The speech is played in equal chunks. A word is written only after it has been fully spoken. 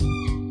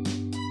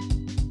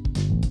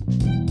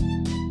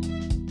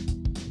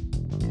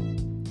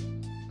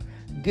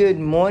Good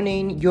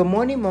morning. Your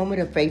morning moment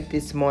of faith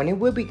this morning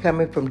will be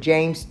coming from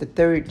James, the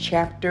 3rd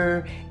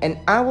chapter, and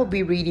I will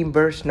be reading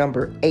verse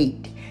number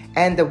 8.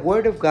 And the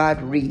word of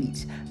God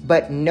reads,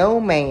 "But no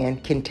man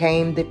can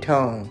tame the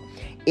tongue.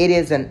 It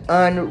is an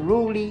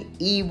unruly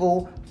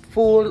evil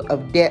full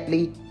of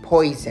deadly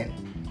poison."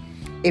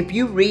 If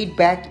you read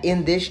back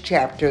in this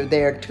chapter,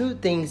 there are two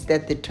things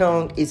that the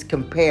tongue is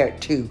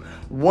compared to.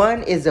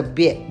 One is a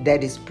bit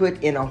that is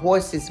put in a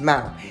horse's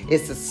mouth.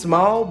 It's a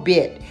small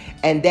bit,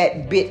 and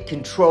that bit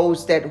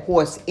controls that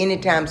horse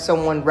anytime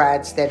someone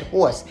rides that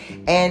horse.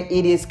 And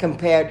it is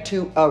compared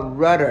to a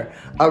rudder.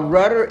 A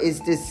rudder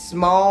is this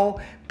small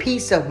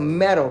piece of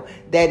metal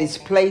that is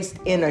placed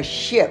in a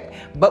ship.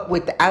 But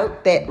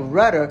without that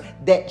rudder,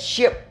 that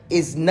ship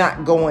is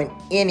not going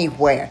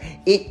anywhere.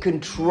 It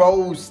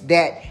controls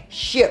that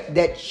ship.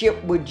 That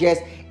ship would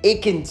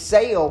it can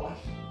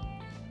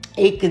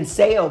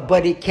sail,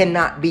 but it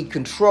cannot be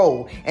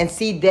controlled. And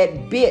see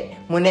that bit,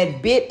 when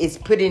that bit is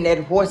put in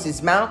that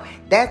horse's mouth,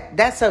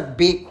 that's a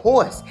big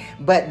horse.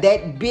 But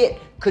that bit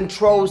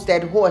controls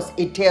that horse.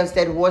 It tells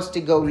that horse to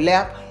go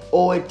left,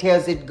 or it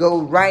tells it go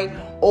right,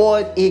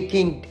 or it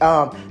can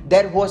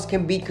that horse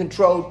can be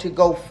controlled to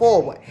go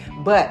forward.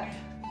 But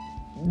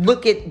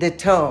look at the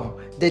tongue.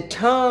 The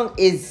tongue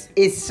is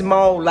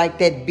small like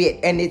that bit,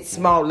 and it's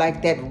small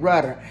like that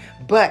rudder.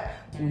 But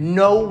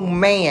no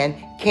man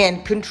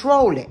can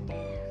control it.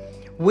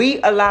 We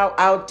allow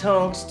our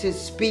tongues to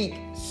speak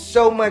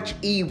so much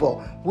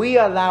evil. We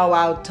allow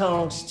our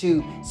tongues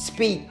to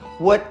speak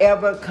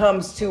whatever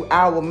comes to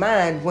our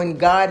mind, when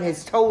God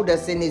has told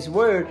us in His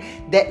Word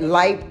that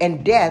life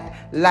and death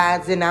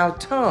lies in our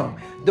tongue.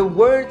 The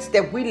words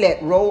that we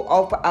let roll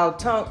off of our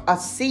tongue are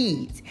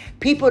seeds.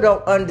 People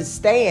don't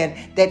understand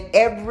that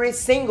every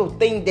single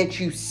thing that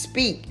you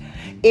speak,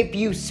 if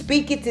you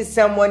speak it to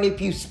someone,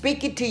 if you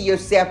speak it to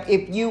yourself,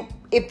 if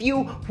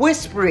you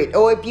whisper it,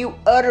 or if you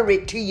utter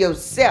it to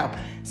yourself,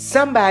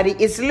 somebody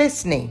is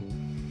listening.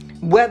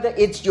 Whether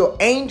it's your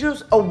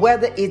angels or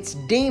whether it's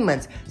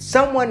demons,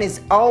 someone is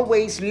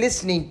always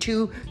listening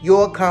to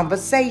your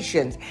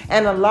conversations.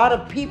 And a lot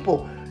of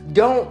people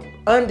don't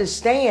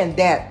understand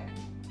that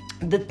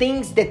the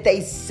things that they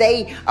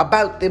say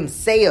about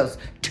themselves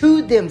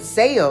to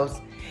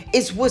themselves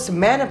is what's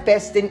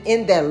manifesting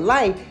in their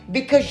life,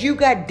 because you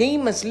got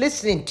demons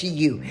listening to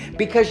you,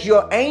 because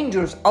your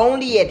angels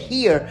only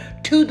adhere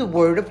to the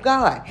word of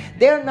God.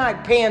 They're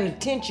not paying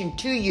attention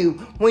to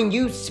you when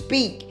you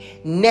speak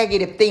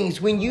negative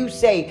things, when you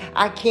say,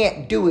 "I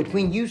can't do it,"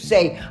 when you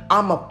say,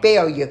 "I'm a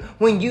failure,"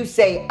 when you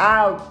say,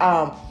 I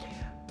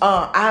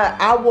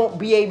won't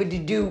be able to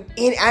do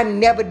I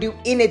never do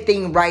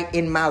anything right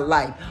in my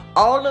life."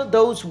 All of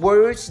those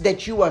words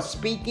that you are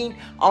speaking,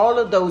 all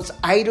of those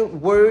idle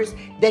words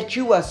that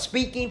you are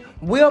speaking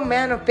will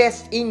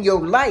manifest in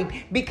your life,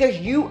 because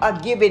you are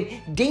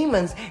giving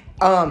demons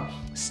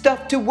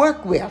stuff to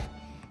work with.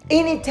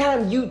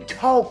 Anytime you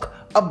talk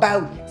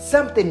about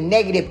something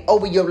negative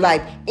over your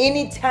life,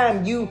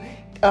 anytime you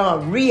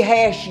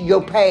rehash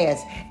your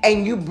past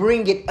and you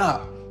bring it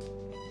up,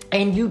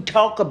 and you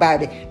talk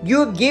about it,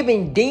 you're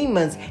giving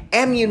demons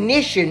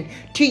ammunition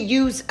to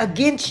use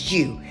against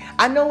you.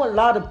 I know a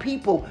lot of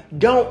people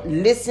don't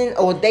listen,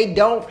 or they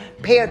don't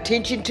pay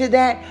attention to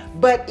that,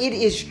 but it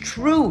is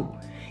true.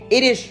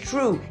 It is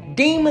true.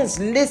 Demons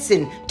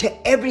listen to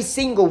every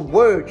single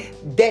word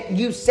that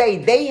you say.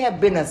 They have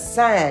been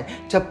assigned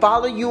to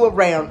follow you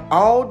around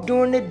all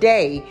during the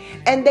day,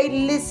 and they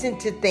listen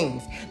to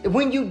things.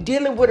 When you're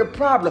dealing with a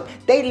problem,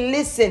 they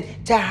listen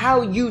to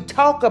how you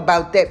talk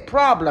about that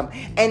problem.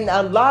 And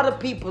a lot of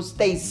people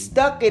stay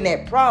stuck in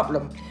that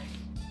problem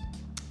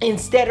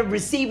instead of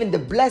receiving the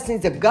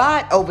blessings of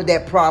God over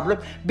that problem.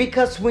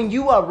 Because when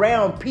you are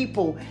around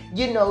people,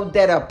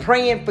 that are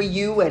praying for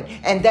you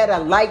and that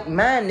are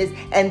like-minded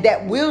and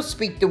that will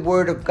speak the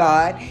word of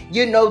God,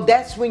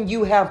 that's when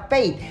you have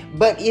faith.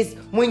 But it's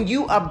when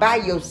you are by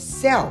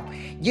yourself,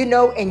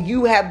 and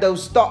you have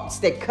those thoughts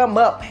that come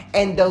up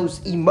and those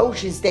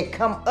emotions that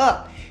come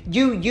up,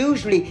 you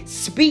usually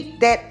speak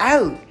that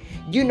out.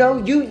 You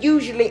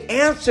usually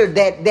answer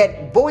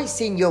that voice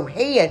in your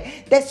head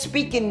that's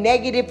speaking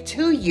negative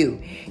to you.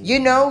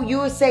 You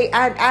will say,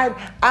 I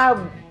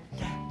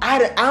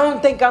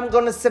don't think I'm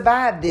going to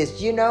survive this.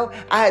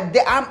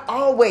 I'm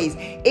always,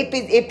 if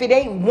it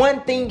ain't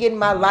one thing in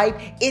my life,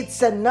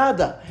 it's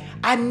another.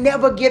 I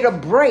never get a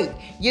break.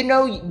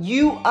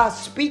 You are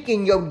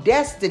speaking your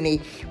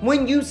destiny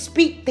when you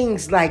speak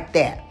things like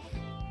that.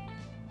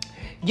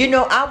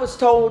 I was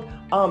told,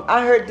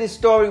 I heard this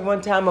story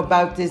one time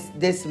about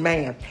this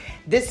man.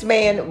 This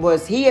man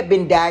he had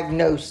been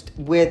diagnosed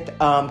with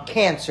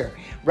cancer,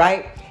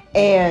 right?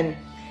 And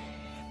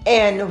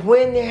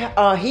when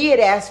he had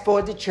asked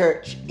for the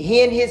church,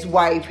 he and his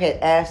wife had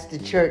asked the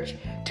church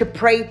to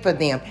pray for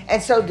them.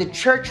 And so the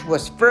church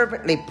was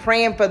fervently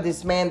praying for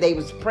this man. They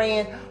was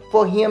praying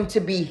for him to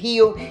be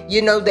healed.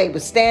 They were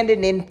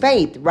standing in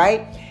faith,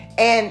 right?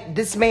 And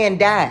this man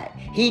died.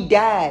 He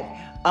died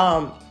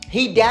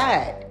He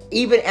died.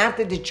 Even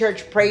after the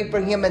church prayed for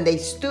him and they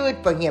stood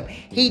for him,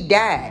 he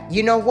died.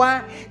 You know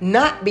why?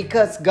 Not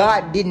because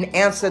God didn't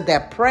answer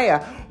that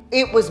prayer.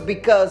 It was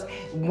because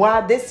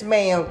while the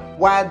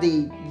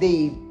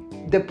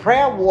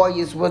prayer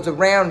warriors was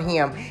around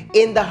him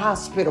in the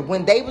hospital,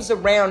 when they was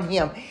around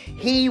him,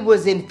 he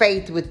was in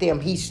faith with them.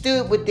 He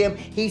stood with them.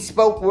 He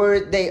spoke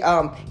words.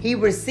 He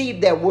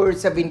received their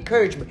words of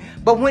encouragement.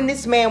 But when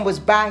this man was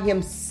by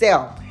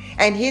himself,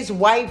 and his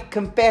wife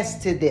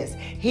confessed to this,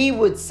 he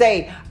would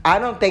say, I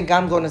don't think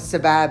I'm going to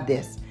survive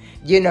this.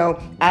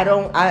 I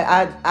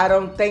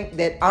don't think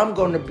that I'm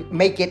going to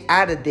make it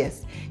out of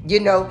this.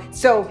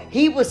 So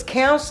he was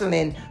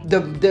counseling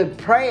the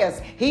prayers.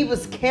 He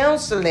was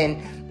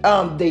counseling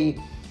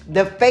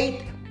the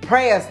faith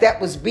prayers that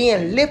was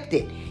being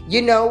lifted.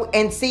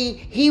 And see,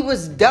 he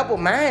was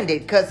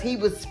double-minded because he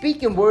was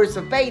speaking words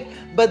of faith,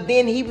 but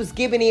then he was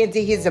giving in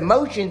to his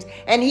emotions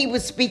and he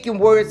was speaking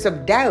words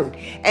of doubt.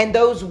 And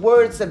those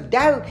words of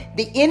doubt,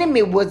 the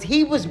enemy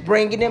he was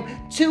bringing them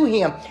to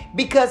him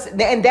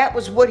and that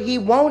was what he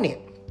wanted.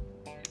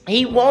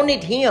 He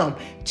wanted him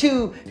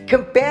to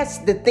confess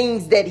the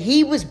things that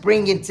he was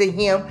bringing to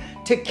him,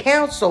 to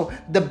counsel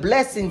the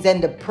blessings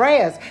and the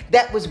prayers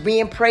that was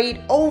being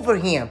prayed over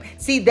him.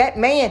 See, that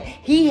man,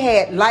 he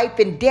had life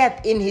and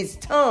death in his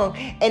tongue.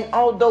 And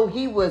although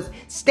he was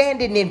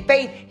standing in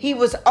faith, he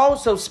was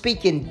also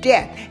speaking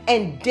death.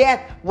 And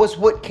death was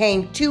what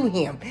came to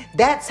him.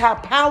 That's how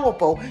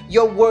powerful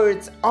your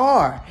words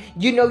are.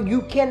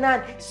 You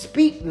cannot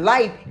speak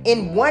life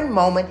in one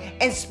moment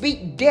and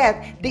speak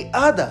death the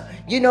other.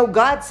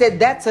 God said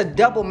that's a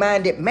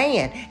double-minded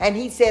man. And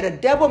he said a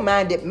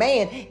double-minded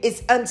man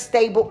is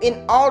unstable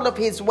in all of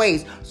his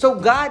ways. So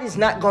God is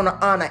not going to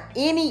honor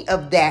any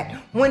of that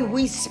when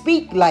we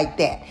speak like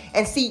that.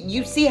 And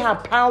you see how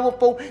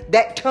powerful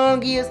that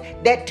tongue is?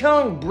 That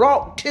tongue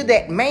brought to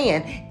that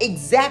man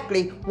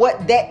exactly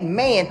what that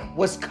man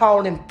was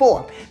calling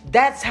forth.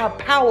 That's how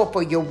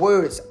powerful your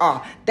words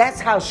are. That's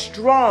how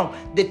strong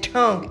the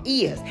tongue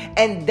is.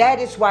 And that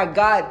is why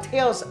God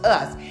tells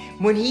us,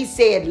 when he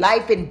said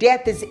life and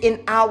death is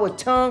in our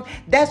tongue,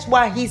 that's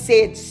why he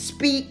said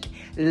speak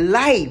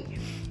life.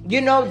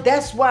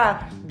 That's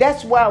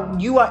why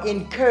you are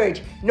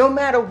encouraged. No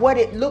matter what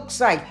it looks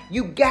like,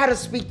 you got to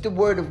speak the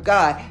word of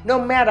God.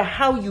 No matter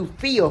how you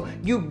feel,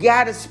 you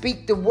got to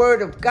speak the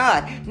word of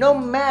God. No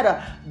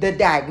matter the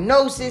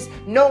diagnosis,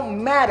 no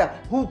matter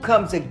who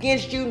comes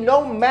against you,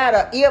 no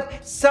matter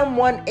if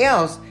someone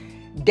else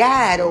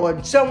died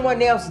or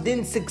someone else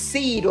didn't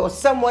succeed or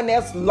someone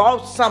else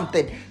lost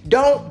something.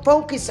 Don't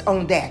focus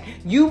on that.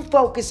 You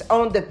focus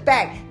on the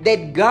fact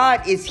that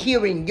God is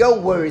hearing your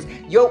words.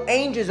 Your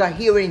angels are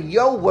hearing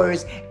your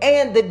words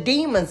and the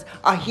demons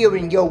are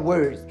hearing your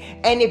words.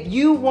 And if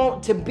you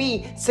want to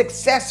be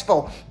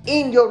successful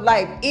in your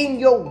life, in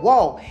your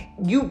walk,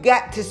 you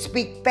got to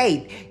speak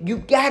faith. You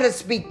got to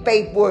speak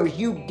faith words.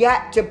 You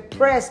got to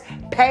press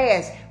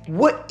past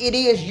what it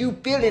is you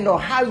feeling or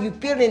how you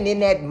feeling in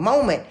that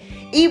moment.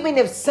 Even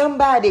if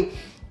somebody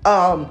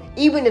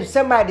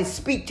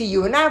speak to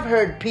you, and I've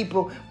heard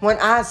people, when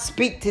I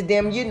speak to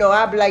them,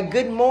 I'll be like,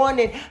 good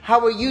morning,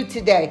 how are you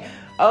today?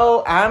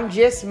 Oh, I'm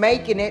just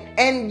making it.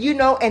 And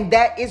and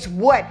that is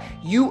what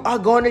you are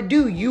going to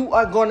do. You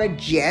are going to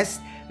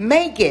just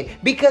make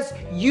it, because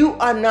you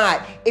are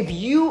not, if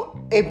you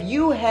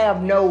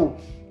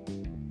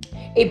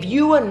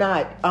are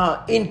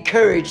not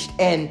encouraged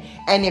and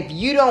if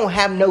you don't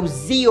have no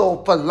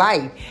zeal for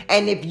life,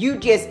 and if you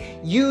just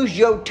use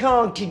your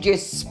tongue to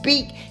just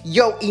speak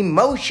your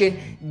emotion,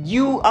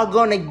 you are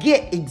going to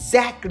get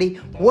exactly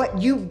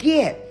what you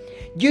get.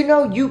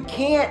 You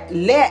can't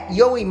let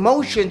your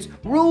emotions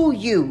rule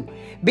you,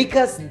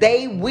 because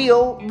they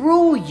will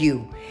rule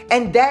you.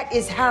 And that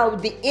is how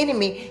the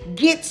enemy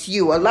gets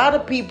you. A lot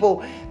of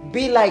people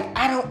be like,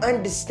 I don't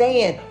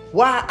understand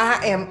why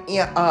I am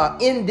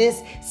in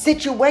this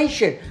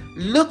situation.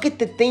 Look at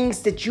the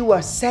things that you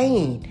are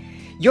saying.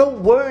 Your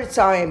words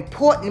are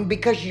important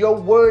because your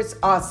words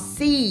are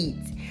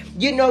seeds.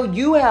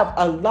 You have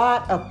a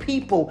lot of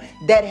people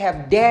that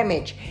have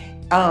damage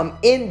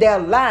in their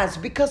lives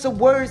because of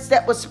words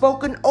that were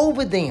spoken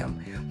over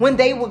them when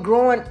they were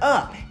growing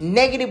up,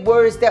 negative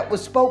words that were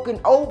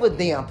spoken over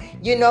them,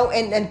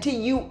 and until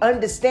you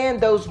understand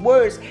those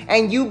words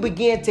and you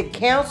begin to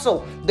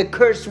cancel the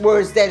curse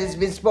words that has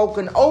been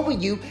spoken over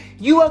you,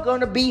 you are going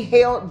to be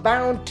held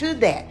bound to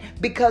that,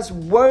 because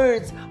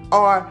words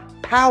are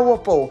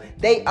powerful.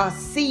 They are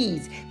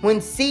seeds.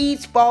 When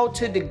seeds fall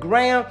to the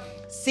ground,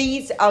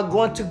 seeds are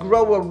going to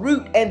grow a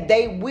root and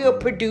they will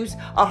produce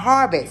a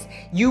harvest.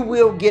 You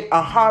will get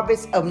a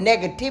harvest of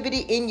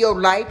negativity in your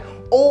life,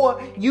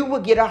 or you will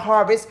get a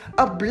harvest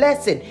of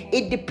blessing.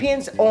 It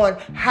depends on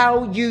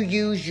how you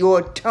use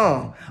your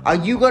tongue. Are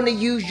you going to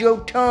use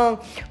your tongue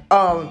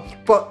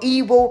for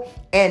evil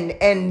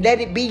and let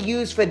it be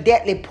used for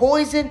deadly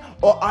poison?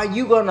 Or are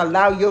you going to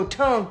allow your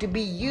tongue to be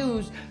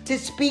used to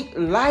speak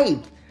life?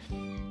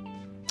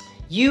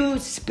 You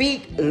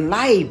speak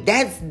life.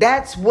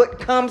 That's what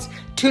comes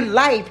to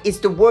life, is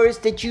the words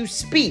that you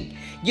speak.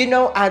 You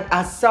know,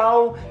 I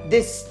saw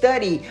this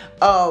study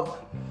of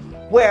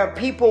where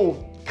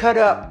people cut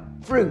up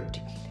fruit.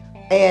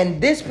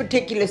 And this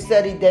particular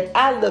study that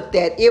I looked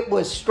at, it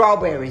was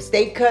strawberries.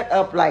 They cut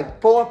up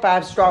like 4 or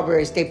 5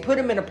 strawberries. They put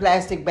them in a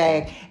plastic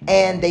bag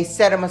and they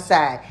set them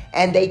aside.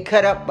 And they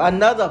cut up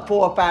another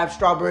 4 or 5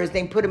 strawberries.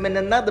 They put them in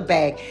another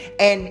bag.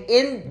 And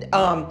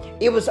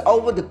it was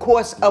over the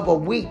course of a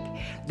week.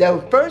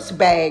 The first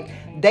bag,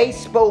 they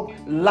spoke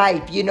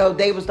life. You know,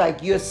 they was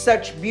like, you're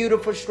such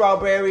beautiful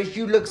strawberries.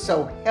 You look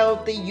so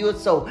healthy. You're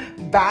so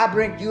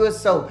vibrant. You're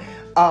so...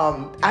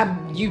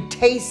 you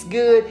taste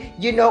good.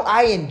 You know,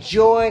 I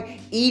enjoy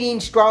eating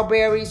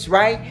strawberries,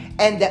 right?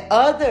 And the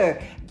other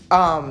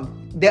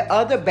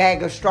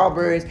bag of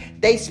strawberries,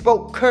 they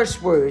spoke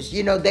curse words.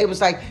 You know, they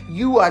was like,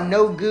 you are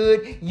no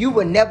good. You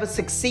will never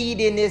succeed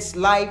in this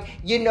life.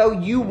 You know,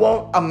 you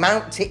won't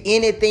amount to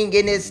anything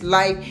in this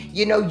life.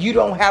 You know, you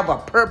don't have a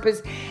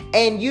purpose.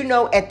 And you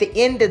know, at the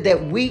end of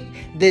that week,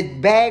 the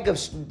bag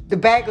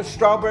of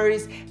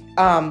strawberries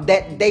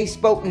that they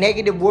spoke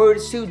negative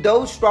words to,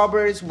 those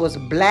strawberries was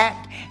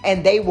black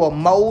and they were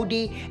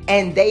moldy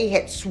and they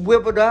had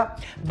swiveled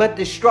up. But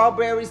the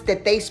strawberries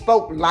that they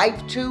spoke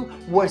life to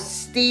were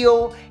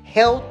still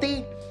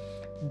healthy.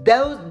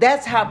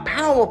 That's how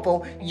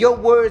powerful your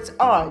words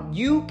are.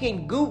 You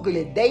can Google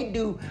it. They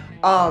do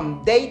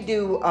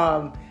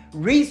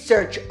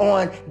research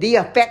on the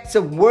effects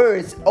of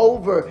words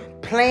over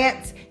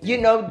plants. You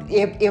know,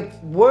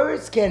 if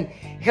words can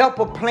help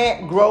a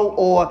plant grow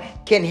or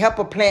can help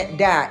a plant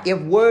die, if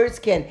words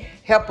can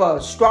help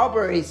a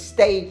strawberry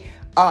stay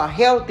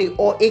healthy,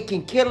 or it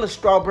can kill a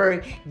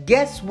strawberry,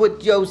 guess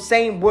what your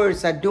same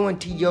words are doing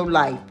to your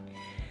life?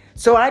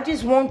 So I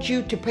just want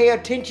you to pay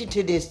attention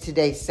to this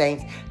today,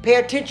 saints. Pay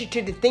attention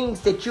to the things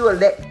that you are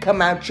letting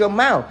come out your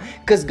mouth,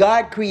 because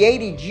God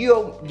created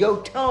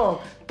your tongue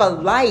for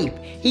life.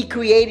 He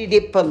created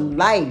it for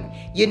life,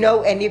 you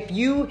know. And if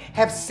you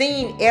have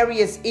seen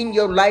areas in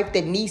your life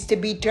that needs to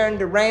be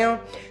turned around,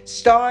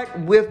 start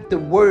with the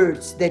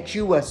words that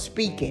you are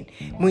speaking.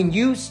 When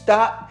you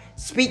stop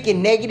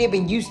speaking negative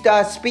and you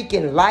start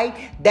speaking life,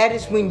 that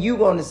is when you're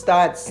going to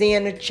start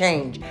seeing a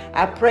change.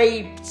 I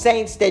pray,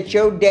 saints, that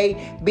your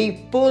day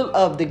be full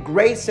of the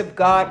grace of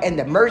God and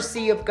the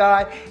mercy of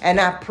God.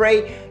 And I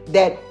pray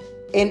that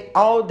in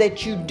all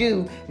that you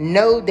do,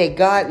 know that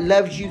God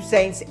loves you,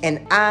 saints,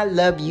 and I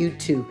love you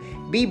too.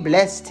 Be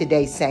blessed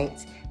today,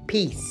 saints.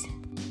 Peace.